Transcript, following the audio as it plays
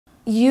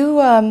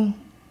You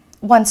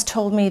once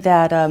told me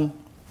that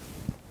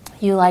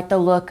you like the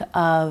look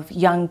of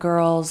young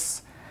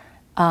girls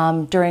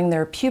during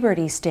their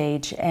puberty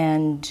stage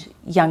and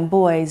young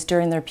boys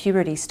during their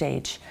puberty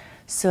stage.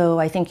 So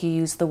I think you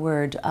used the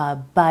word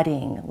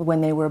budding,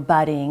 when they were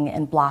budding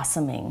and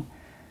blossoming.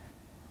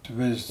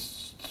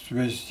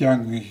 With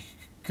young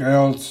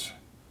girls,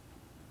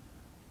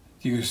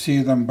 you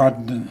see them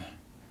budding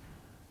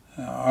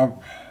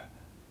up,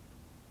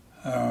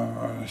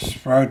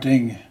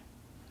 sprouting,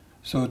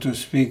 so to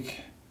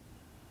speak,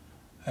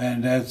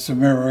 and that's a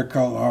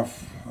miracle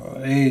of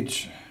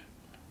age.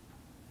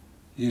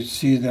 You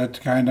see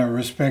that kind of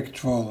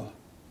respectful,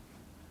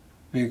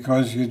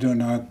 because you do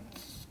not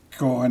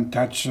go and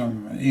touch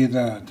them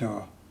either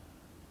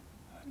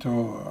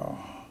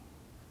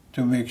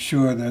to make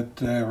sure that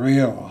they're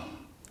real.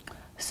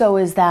 So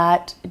is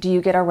that, do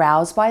you get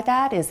aroused by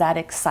that? Is that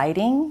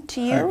exciting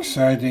to you?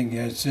 Exciting,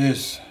 it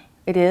is.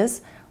 It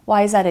is?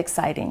 Why is that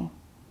exciting?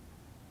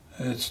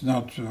 It's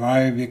not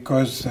why,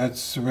 because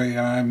that's the way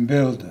I'm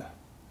built.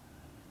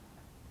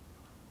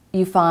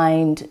 You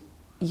find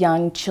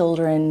young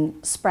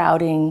children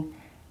sprouting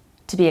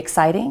to be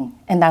exciting,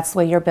 and that's the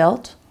way you're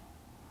built?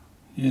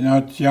 You're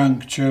not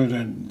young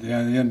children,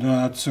 you're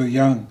not so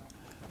young.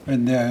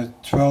 When they're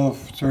 12,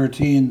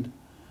 13,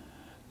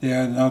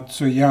 they're not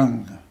so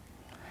young.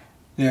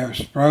 They're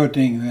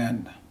sprouting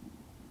then.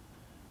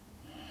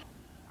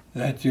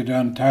 That you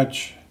don't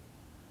touch,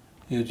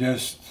 you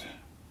just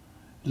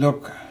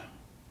look.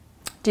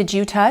 Did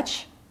you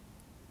touch?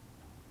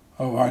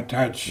 Oh, I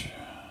touch.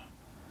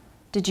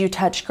 Did you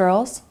touch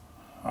girls?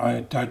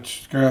 I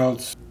touched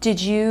girls. Did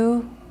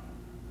you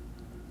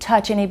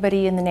touch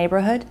anybody in the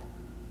neighborhood?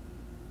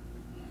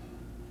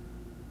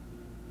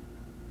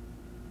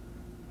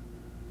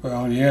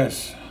 Well,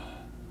 yes.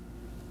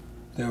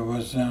 There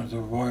was a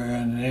boy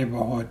in the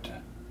neighborhood.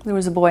 There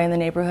was a boy in the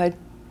neighborhood.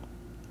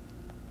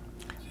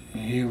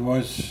 He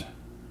was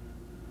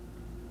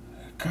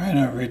kind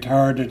of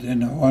retarded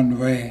in one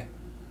way,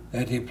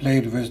 that he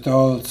played with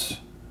dolls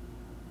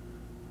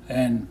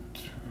and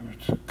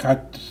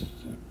cut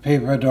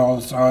paper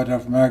dolls out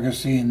of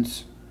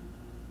magazines.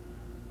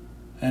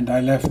 And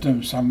I left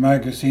him some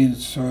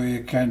magazines so he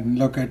can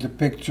look at the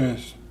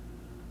pictures.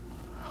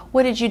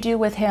 What did you do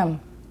with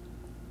him?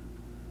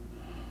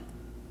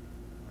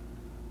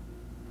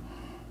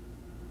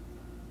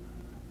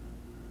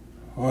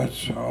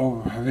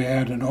 We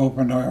had an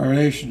open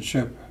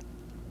relationship.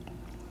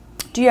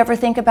 Do you ever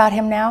think about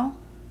him now?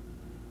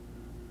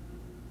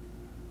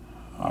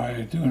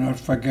 I do not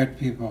forget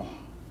people.